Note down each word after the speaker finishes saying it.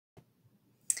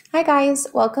Hi guys,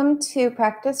 welcome to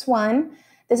practice 1.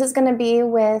 This is going to be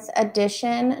with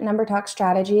addition number talk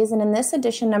strategies. And in this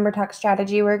addition number talk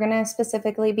strategy, we're going to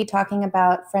specifically be talking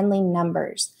about friendly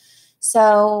numbers.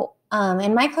 So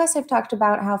in my class, I've talked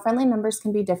about how friendly numbers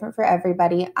can be different for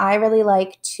everybody. I really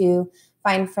like to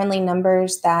find friendly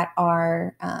numbers that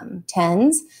are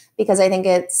tens because I think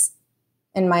it's,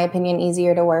 in my opinion,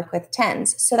 easier to work with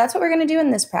tens. So that's what we're going to do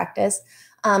in this practice.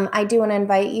 I do want to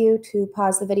invite you to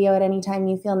pause the video at any time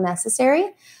you feel necessary,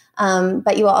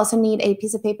 but you will also need a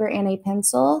piece of paper and a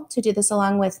pencil to do this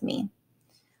along with me.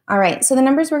 All right, so the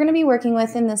numbers we're going to be working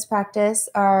with in this practice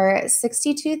are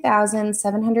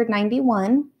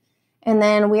 62,791, and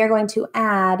then we are going to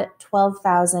add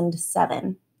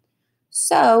 12,007.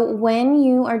 So when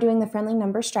you are doing the friendly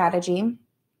number strategy,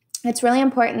 it's really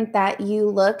important that you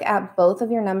look at both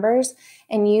of your numbers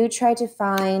and you try to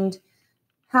find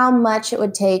how much it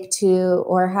would take to,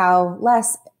 or how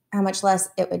much less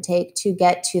it would take to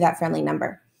get to that friendly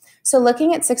number. So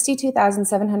looking at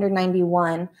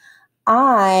 62,791,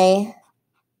 I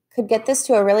could get this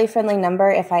to a really friendly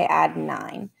number if I add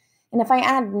 9. And if I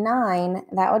add 9,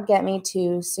 that would get me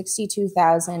to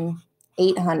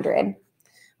 62,800,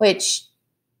 which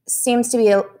seems to be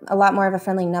a lot more of a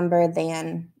friendly number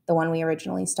than the one we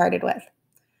originally started with.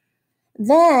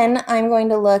 Then I'm going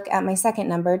to look at my second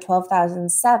number,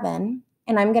 12,007,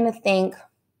 and I'm going to think,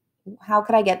 how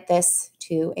could I get this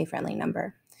to a friendly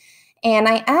number? And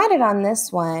I added on this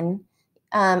one,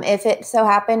 if it so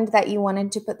happened that you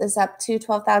wanted to put this up to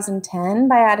 12,010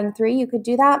 by adding 3, you could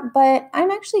do that, but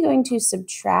I'm actually going to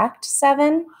subtract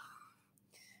 7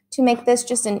 to make this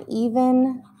just an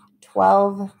even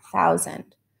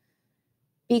 12,000.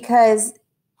 Because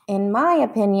in my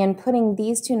opinion, putting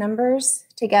these two numbers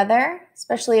together,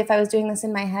 especially if I was doing this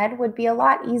in my head, would be a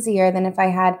lot easier than if I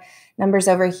had numbers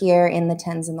over here in the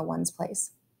tens and the ones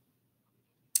place.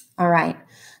 All right,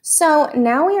 so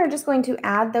now we are just going to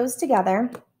add those together,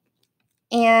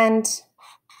 and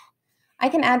I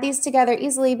can add these together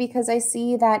easily because I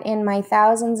see that in my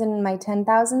thousands and my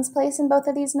 10,000s place in both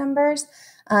of these numbers,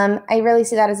 I really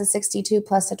see that as a 62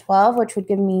 plus a 12, which would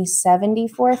give me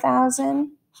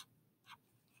 74,000.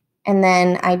 And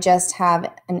then I just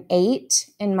have an 8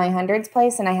 in my hundreds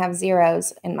place, and I have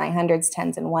zeros in my hundreds,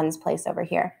 tens, and ones place over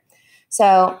here.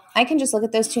 So I can just look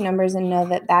at those two numbers and know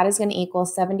that that is going to equal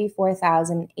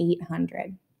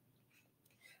 74,800.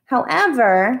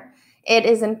 However, it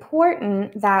is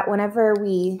important that whenever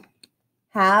we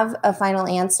have a final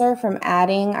answer from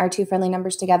adding our two friendly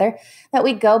numbers together, that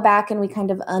we go back and we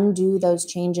kind of undo those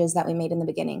changes that we made in the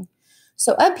beginning.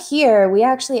 So up here, we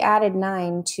actually added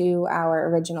 9 to our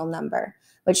original number,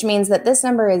 which means that this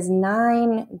number is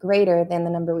 9 greater than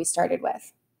the number we started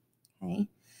with. Okay.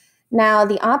 Now,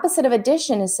 the opposite of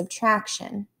addition is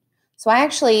subtraction. So I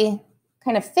actually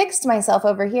kind of fixed myself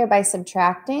over here by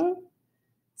subtracting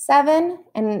 7,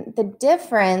 and the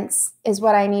difference is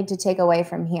what I need to take away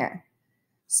from here.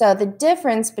 So the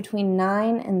difference between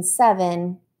 9 and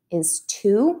 7 is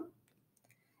 2.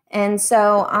 And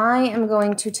so I am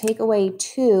going to take away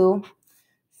 2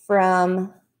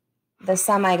 from the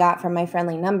sum I got from my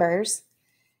friendly numbers,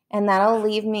 and that'll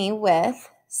leave me with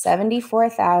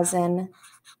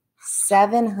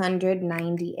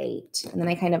 74,798. And then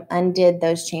I kind of undid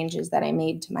those changes that I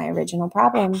made to my original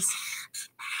problems.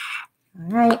 All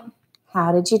right,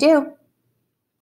 how did you do?